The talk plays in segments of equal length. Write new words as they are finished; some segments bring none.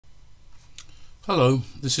Hello,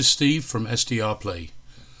 this is Steve from SDRplay.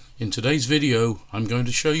 In today's video I'm going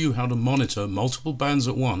to show you how to monitor multiple bands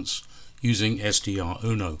at once using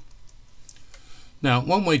SDRuno. Now,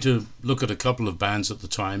 one way to look at a couple of bands at the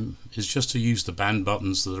time is just to use the band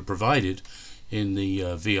buttons that are provided in the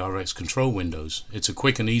VRX control windows. It's a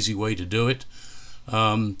quick and easy way to do it.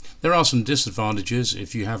 There are some disadvantages.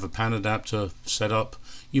 If you have a pan adapter set up,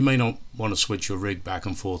 you may not want to switch your rig back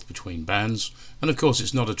and forth between bands, and of course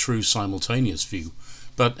it's not a true simultaneous view.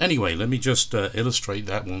 But anyway, let me just illustrate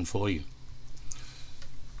that one for you.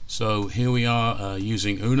 So here we are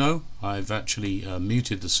using Uno. I've actually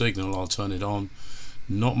muted the signal. I'll turn it on.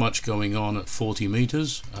 Not much going on at 40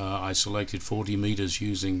 meters. I selected 40 meters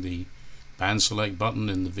using the band select button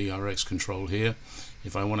in the VRX control here.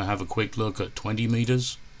 If I want to have a quick look at 20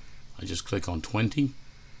 meters, I just click on 20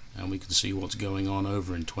 and we can see what's going on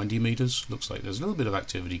over in 20 meters. Looks like there's a little bit of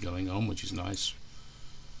activity going on, which is nice.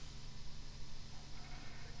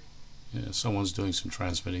 Yeah, someone's doing some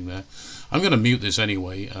transmitting there. I'm going to mute this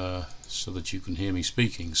anyway so that you can hear me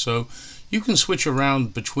speaking. So you can switch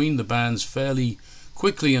around between the bands fairly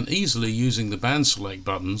quickly and easily using the band select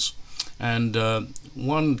buttons. And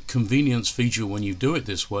one convenience feature when you do it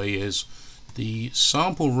this way is the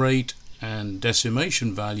sample rate and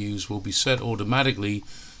decimation values will be set automatically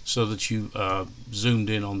so that you zoomed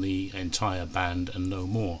in on the entire band and no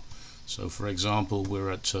more. So for example, we're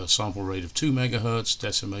at a sample rate of 2 megahertz,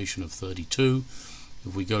 decimation of 32.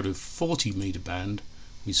 If we go to 40 meter band,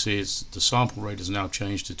 we see the sample rate has now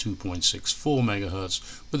changed to 2.64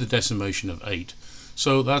 megahertz with a decimation of 8.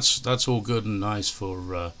 So that's all good and nice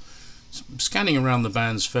for scanning around the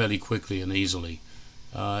bands fairly quickly and easily.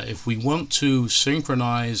 If we want to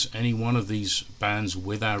synchronize any one of these bands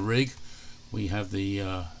with our rig, we have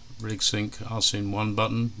the rig sync AN007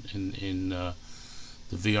 button in the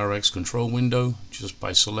VRX control window. Just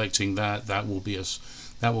by selecting that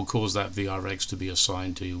will cause that VRX to be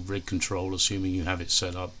assigned to rig control, assuming you have it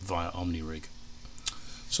set up via OmniRig.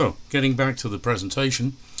 So getting back to the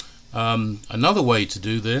presentation, another way to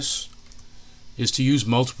do this is to use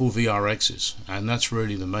multiple VRXs, and that's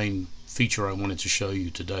really the main feature I wanted to show you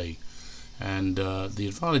today. And the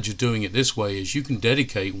advantage of doing it this way is you can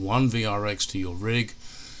dedicate one VRX to your rig,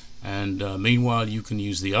 and meanwhile you can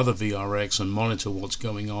use the other VRX and monitor what's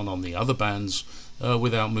going on the other bands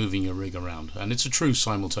without moving your rig around, and it's a true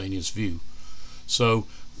simultaneous view. So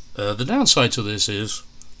the downside to this is,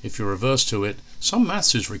 if you're averse to it, some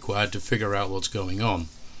maths is required to figure out what's going on.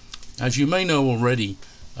 As you may know already,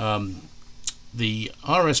 the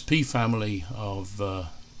RSP family of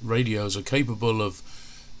radios are capable of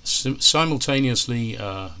simultaneously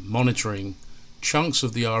monitoring chunks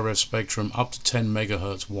of the RF spectrum up to 10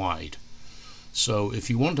 megahertz wide. So if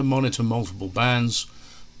you want to monitor multiple bands,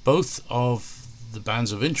 both of the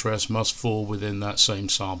bands of interest must fall within that same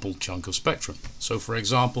sample chunk of spectrum. So for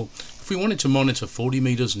example, if we wanted to monitor 40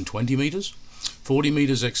 meters and 20 meters, 40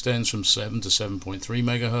 meters extends from 7 to 7.3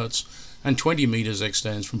 megahertz and 20 meters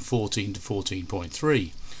extends from 14 to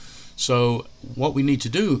 14.3. So what we need to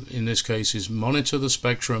do in this case is monitor the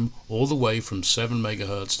spectrum all the way from 7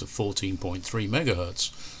 megahertz to 14.3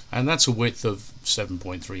 megahertz, and that's a width of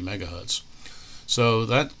 7.3 megahertz. So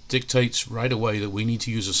that dictates right away that we need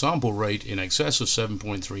to use a sample rate in excess of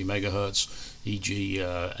 7.3 megahertz, e.g.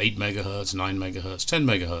 8 megahertz, 9 megahertz, 10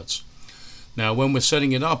 megahertz. Now when we're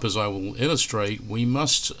setting it up, as I will illustrate, we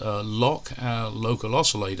must lock our local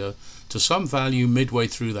oscillator to some value midway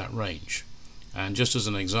through that range. And just as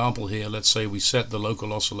an example here, let's say we set the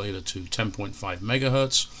local oscillator to 10.5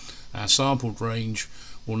 megahertz. Our sampled range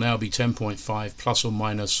will now be 10.5 plus or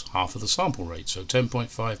minus half of the sample rate. So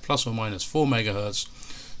 10.5 plus or minus 4 megahertz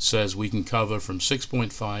says we can cover from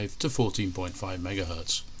 6.5 to 14.5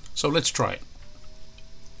 megahertz. So let's try it.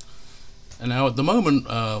 And now at the moment,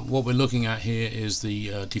 what we're looking at here is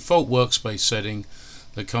the default workspace setting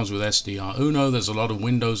that comes with SDRuno. There's a lot of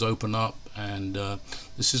windows open up, and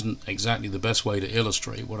this isn't exactly the best way to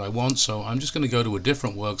illustrate what I want, so I'm just going to go to a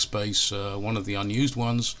different workspace, one of the unused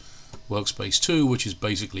ones, workspace 2, which is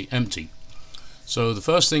basically empty. So the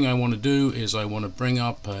first thing I want to do is I want to bring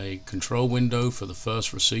up a control window for the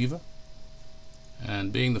first receiver,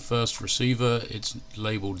 and being the first receiver, it's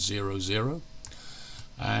labeled 00,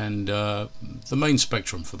 and the main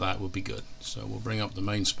spectrum for that would be good. So we'll bring up the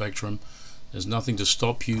main spectrum. There's nothing to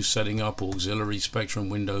stop you setting up auxiliary spectrum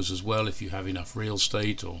windows as well if you have enough real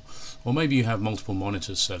estate, or maybe you have multiple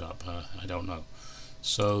monitors set up, I don't know.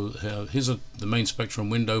 So here's the main spectrum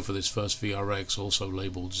window for this first VRX, also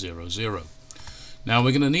labeled 00. Now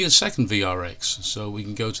we're going to need a second VRX, so we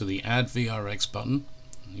can go to the Add VRX button.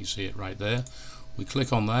 You see it right there. We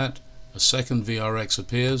click on that, a second VRX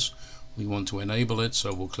appears. we want to enable it,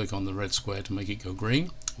 so we'll click on the red square to make it go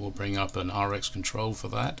green. We'll bring up an RX control for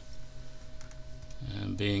that,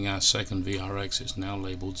 and being our second VRX, it's now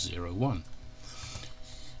labeled 01.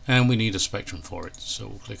 And we need a spectrum for it, so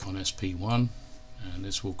we'll click on SP1, and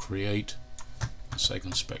this will create a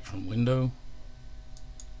second spectrum window.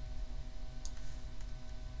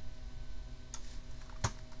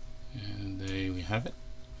 And there we have it.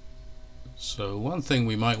 So one thing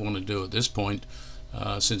we might want to do at this point,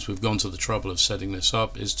 since we've gone to the trouble of setting this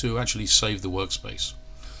up, is to actually save the workspace.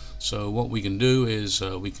 So what we can do is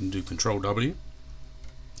we can do Control W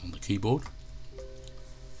on the keyboard,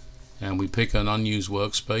 and we pick an unused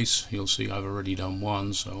workspace. You'll see I've already done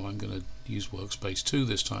one, so I'm going to use workspace 2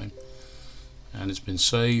 this time, and it's been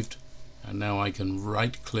saved. And now I can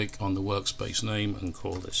right click on the workspace name and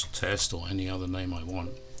call this test or any other name I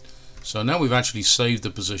want. So now we've actually saved the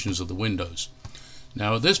positions of the windows.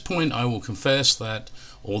 Now at this point I will confess that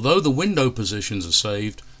although the window positions are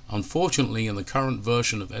saved, unfortunately in the current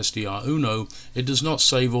version of SDRuno it does not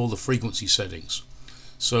save all the frequency settings.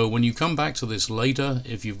 So when you come back to this later,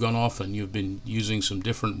 if you've gone off and you've been using some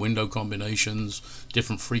different window combinations,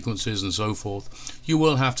 different frequencies and so forth, you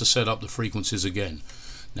will have to set up the frequencies again.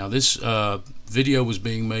 Now this video was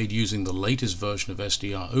being made using the latest version of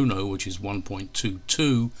SDRuno, which is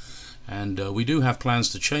 1.22, and we do have plans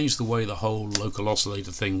to change the way the whole local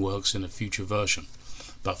oscillator thing works in a future version.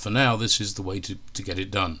 But for now, this is the way to get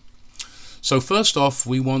it done. So first off,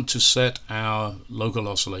 we want to set our local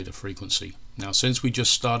oscillator frequency. Now since we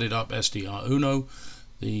just started up SDRuno,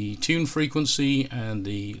 the tune frequency and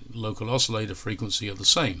the local oscillator frequency are the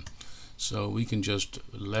same. So we can just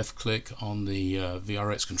left click on the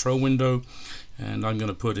VRX control window, and I'm going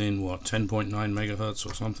to put in what, 10.9 megahertz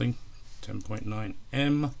or something, 10.9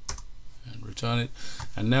 M, and return it.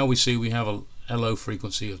 And now we see we have a LO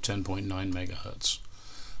frequency of 10.9 megahertz.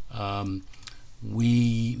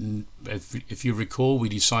 If you recall, we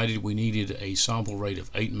decided we needed a sample rate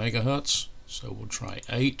of 8 megahertz, so we'll try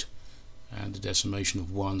 8, and the decimation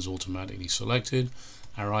of 1 is automatically selected.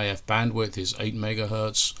 Our IF bandwidth is 8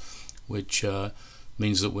 megahertz, which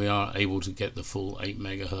means that we are able to get the full 8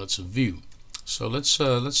 megahertz of view. So let's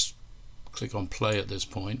click on play at this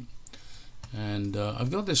point, and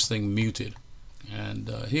I've got this thing muted, and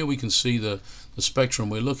here we can see the spectrum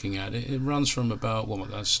we're looking at. It runs from about,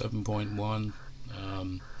 what, that's 7.1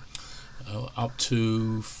 up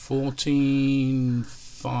to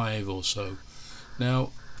 14.5 or so.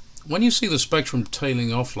 Now when you see the spectrum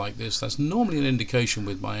tailing off like this, that's normally an indication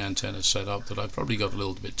with my antenna set up that I've probably got a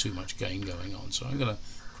little bit too much gain going on. So I'm going to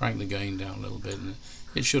crank the gain down a little bit, and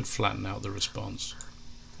it should flatten out the response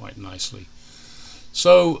quite nicely.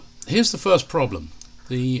 So here's the first problem.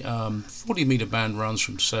 The 40 meter band runs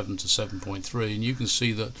from 7 to 7.3, and you can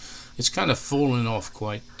see that it's kind of fallen off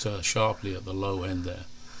quite sharply at the low end there.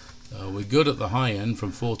 We're good at the high end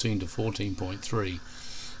from 14 to 14.3.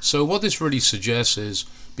 So what this really suggests is,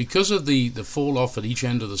 because of the fall off at each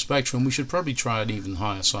end of the spectrum, we should probably try an even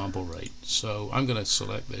higher sample rate. So I'm going to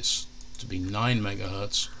select this to be 9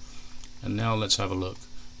 megahertz, and now let's have a look.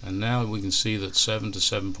 And now we can see that 7 to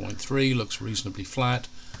 7.3 looks reasonably flat,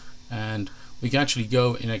 and we can actually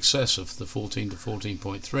go in excess of the 14 to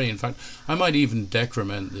 14.3. In fact, I might even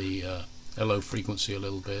decrement the LO frequency a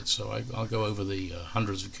little bit, so I'll go over the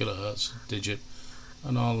hundreds of kilohertz digit,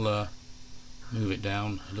 and I'll move it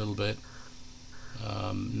down a little bit.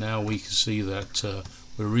 Now we can see that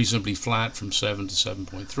we're reasonably flat from 7 to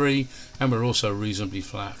 7.3, and we're also reasonably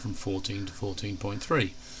flat from 14 to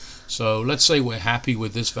 14.3. So let's say we're happy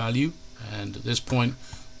with this value, and at this point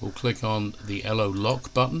we'll click on the LO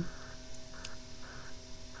lock button,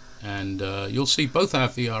 and you'll see both our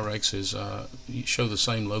VRXs show the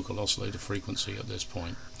same local oscillator frequency at this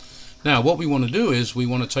point. Now what we want to do is we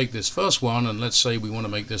want to take this first one, and let's say we want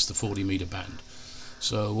to make this the 40 meter band.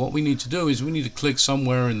 So what we need to do is we need to click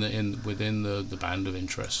somewhere within the band of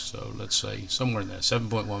interest. So let's say somewhere in there,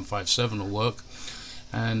 7.157 will work.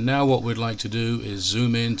 And now what we'd like to do is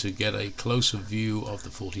zoom in to get a closer view of the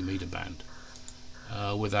 40 meter band.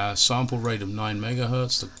 With our sample rate of 9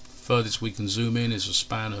 megahertz, the furthest we can zoom in is a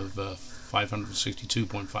span of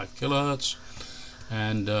 562.5 kilohertz.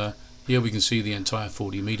 And here we can see the entire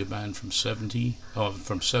 40 meter band from 7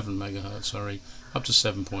 megahertz, sorry, up to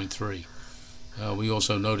 7.3. We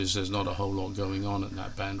also notice there's not a whole lot going on at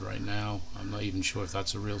that band right now. I'm not even sure if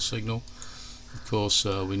that's a real signal. Of course,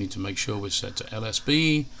 we need to make sure we're set to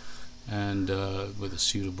LSB and with a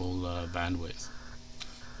suitable bandwidth.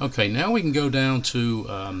 Okay, now we can go down to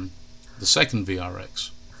the second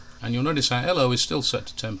VRX, and you'll notice our LO is still set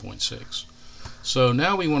to 10.6. So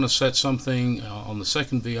now we want to set something on the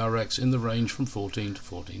second VRX in the range from 14 to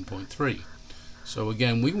 14.3. So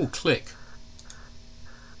again, we will click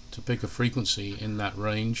to pick a frequency in that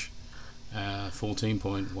range,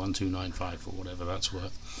 14.1295 or whatever that's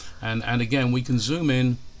worth. And again, we can zoom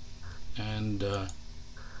in, and I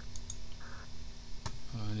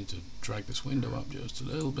need to drag this window up just a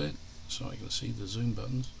little bit so I can see the zoom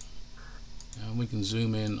buttons. And we can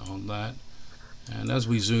zoom in on that, and as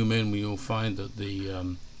we zoom in, we will find that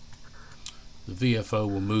the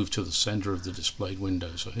VFO will move to the center of the displayed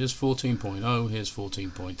window. So here's 14.0, here's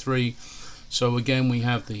 14.3. So again, we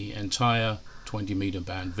have the entire 20 meter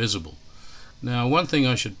band visible. Now, one thing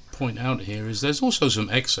I should point out here is there's also some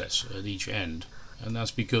excess at each end, and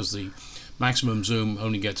that's because the maximum zoom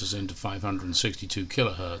only gets us into 562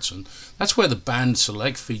 kilohertz, and that's where the band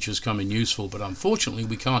select features come in useful. But unfortunately,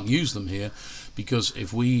 we can't use them here, because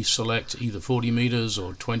if we select either 40 meters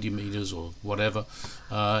or 20 meters or whatever,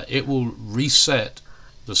 it will reset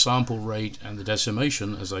the sample rate and the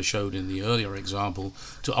decimation, as I showed in the earlier example,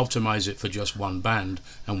 to optimize it for just one band,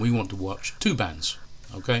 and we want to watch two bands.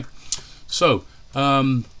 Okay, so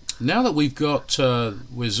now that we've got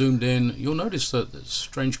we're zoomed in, you'll notice that the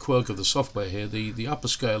strange quirk of the software here, the upper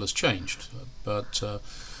scale has changed, but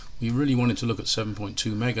we really wanted to look at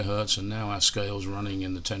 7.2 megahertz, and now our scale's running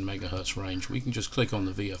in the 10 megahertz range. We can just click on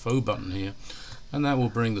the VFO button here, and that will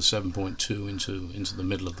bring the 7.2 into the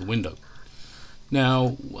middle of the window.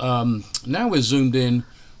 Now we're zoomed in.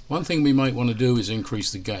 One thing we might want to do is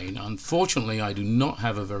increase the gain. Unfortunately, I do not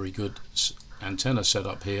have a very good antenna set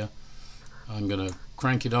up here. I'm going to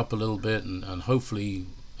crank it up a little bit, and hopefully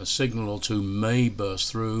a signal or two may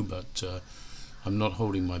burst through, but I'm not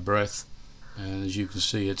holding my breath. And as you can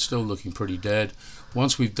see, it's still looking pretty dead.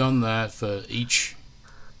 Once we've done that for each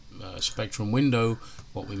spectrum window,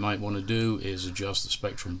 what we might want to do is adjust the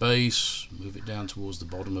spectrum base, move it down towards the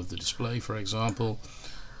bottom of the display, for example,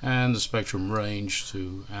 and the spectrum range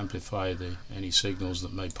to amplify any signals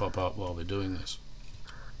that may pop up while we're doing this.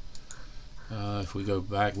 If we go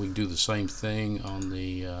back, we can do the same thing on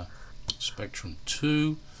the spectrum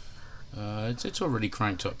 2. It's already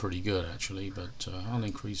cranked up pretty good actually, but I'll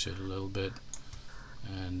increase it a little bit.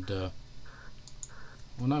 And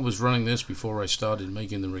when I was running this before I started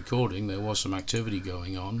making the recording, there was some activity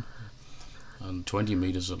going on 20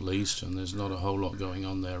 meters at least, and there's not a whole lot going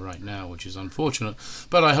on there right now, which is unfortunate,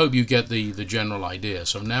 but I hope you get the general idea.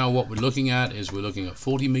 So now what we're looking at is we're looking at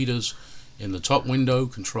 40 meters in the top window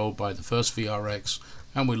controlled by the first VRX,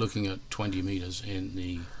 and we're looking at 20 meters in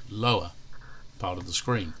the lower part of the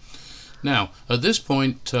screen. Now at this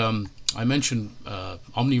point, I mentioned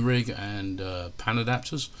OmniRig and pan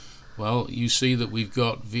adapters. Well, you see that we've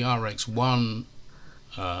got VRX1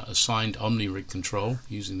 assigned OmniRig control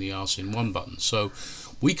using the RSIN1 button. So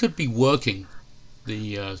we could be working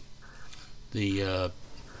the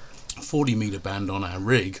 40 meter band on our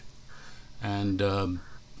rig, and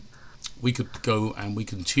we could go and we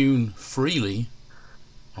can tune freely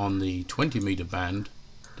on the 20 meter band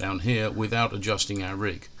down here without adjusting our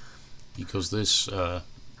rig, because this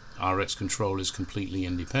RX control is completely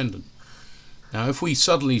independent. Now if we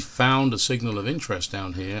suddenly found a signal of interest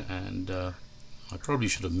down here, and I probably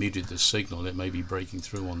should have muted this signal, it may be breaking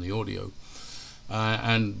through on the audio,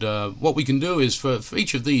 what we can do is for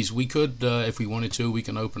each of these we could, if we wanted to, we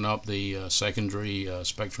can open up the secondary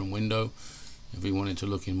spectrum window. If we wanted to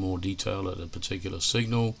look in more detail at a particular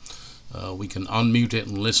signal, we can unmute it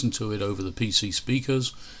and listen to it over the PC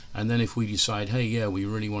speakers, and then if we decide, hey, yeah, we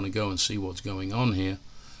really want to go and see what's going on here,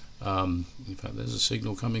 in fact there's a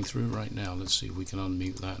signal coming through right now. Let's see if we can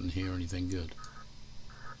unmute that and hear anything good.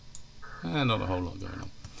 Not a whole lot going on.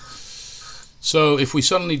 So if we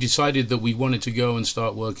suddenly decided that we wanted to go and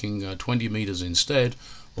start working 20 meters instead,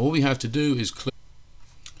 all we have to do is click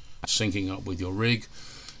syncing up with your rig,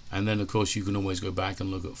 and then of course you can always go back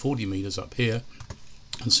and look at 40 meters up here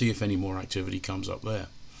and see if any more activity comes up there.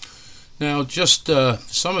 Now just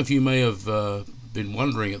some of you may have been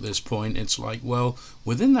wondering at this point, it's like, well,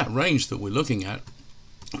 within that range that we're looking at,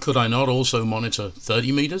 could I not also monitor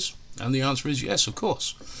 30 meters? And the answer is yes, of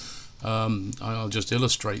course. I'll just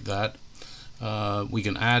illustrate that. We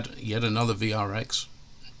can add yet another VRX,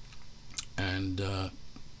 and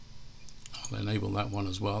I'll enable that one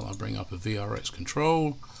as well. I'll bring up a VRX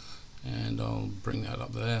control, and I'll bring that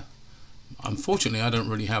up there. Unfortunately, I don't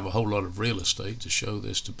really have a whole lot of real estate to show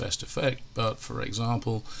this to best effect, but for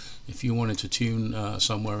example, if you wanted to tune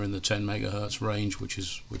somewhere in the 10 megahertz range, which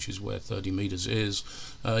is where 30 meters is,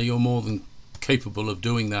 you're more than capable of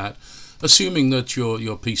doing that, assuming that your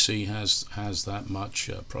PC has that much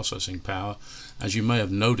processing power. As you may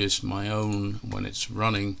have noticed, my own, when it's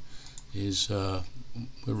running, is we're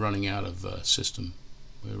running out of system.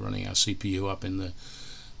 We're running our CPU up in the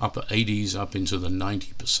upper 80s, up into the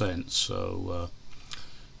 90%. So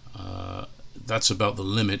that's about the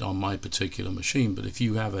limit on my particular machine. But if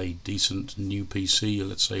you have a decent new PC,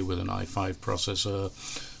 let's say with an i5 processor,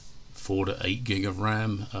 4 to 8 gig of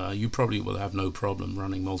RAM, you probably will have no problem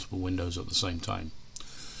running multiple windows at the same time.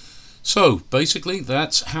 So basically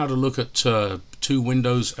that's how to look at two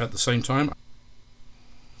windows at the same time.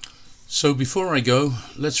 So before I go,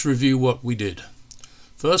 let's review what we did.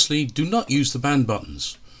 Firstly, do not use the band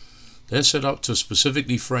buttons. They're set up to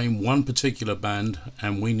specifically frame one particular band,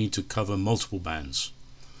 and we need to cover multiple bands.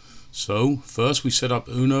 So first we set up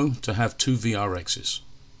Uno to have 2 VRXs.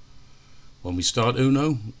 When we start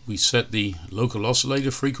Uno, we set the local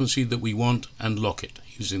oscillator frequency that we want and lock it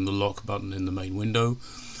using the lock button in the main window.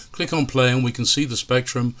 Click on play and we can see the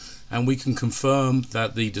spectrum, and we can confirm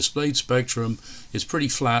that the displayed spectrum is pretty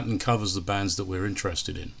flat and covers the bands that we're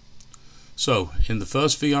interested in. So in the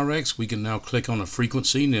first VRX, we can now click on a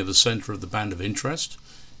frequency near the center of the band of interest.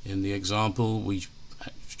 In the example, we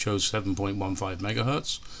chose 7.15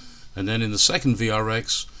 MHz, and then in the second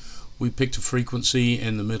VRX we picked a frequency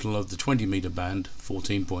in the middle of the 20 meter band,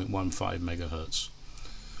 14.15 MHz.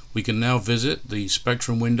 We can now visit the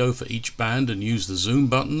spectrum window for each band and use the zoom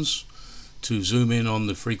buttons to zoom in on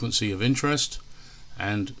the frequency of interest,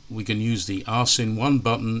 and we can use the RSyn1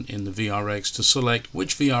 button in the VRX to select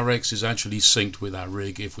which VRX is actually synced with our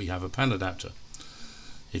rig if we have a pan adapter.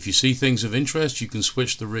 If you see things of interest, you can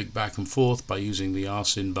switch the rig back and forth by using the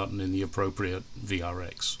RSyn button in the appropriate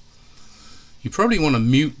VRX. You probably want to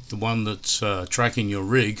mute the one that's tracking your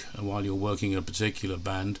rig while you're working a particular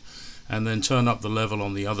band, and then turn up the level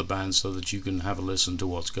on the other band so that you can have a listen to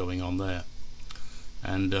what's going on there.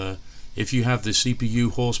 And if you have the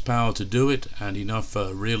CPU horsepower to do it and enough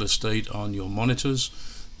real estate on your monitors,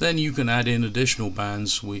 then you can add in additional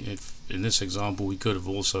bands. In this example, we could have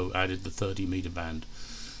also added the 30 meter band.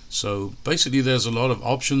 So basically there's a lot of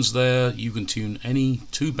options there. You can tune any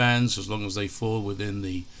 2 bands as long as they fall within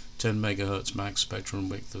the 10 MHz max spectrum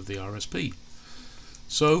width of the RSP.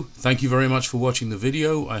 So thank you very much for watching the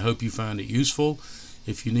video. I hope you found it useful.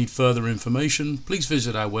 If you need further information, please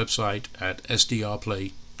visit our website at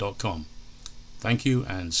SDRplay.com. Thank you,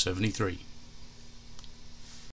 and 73.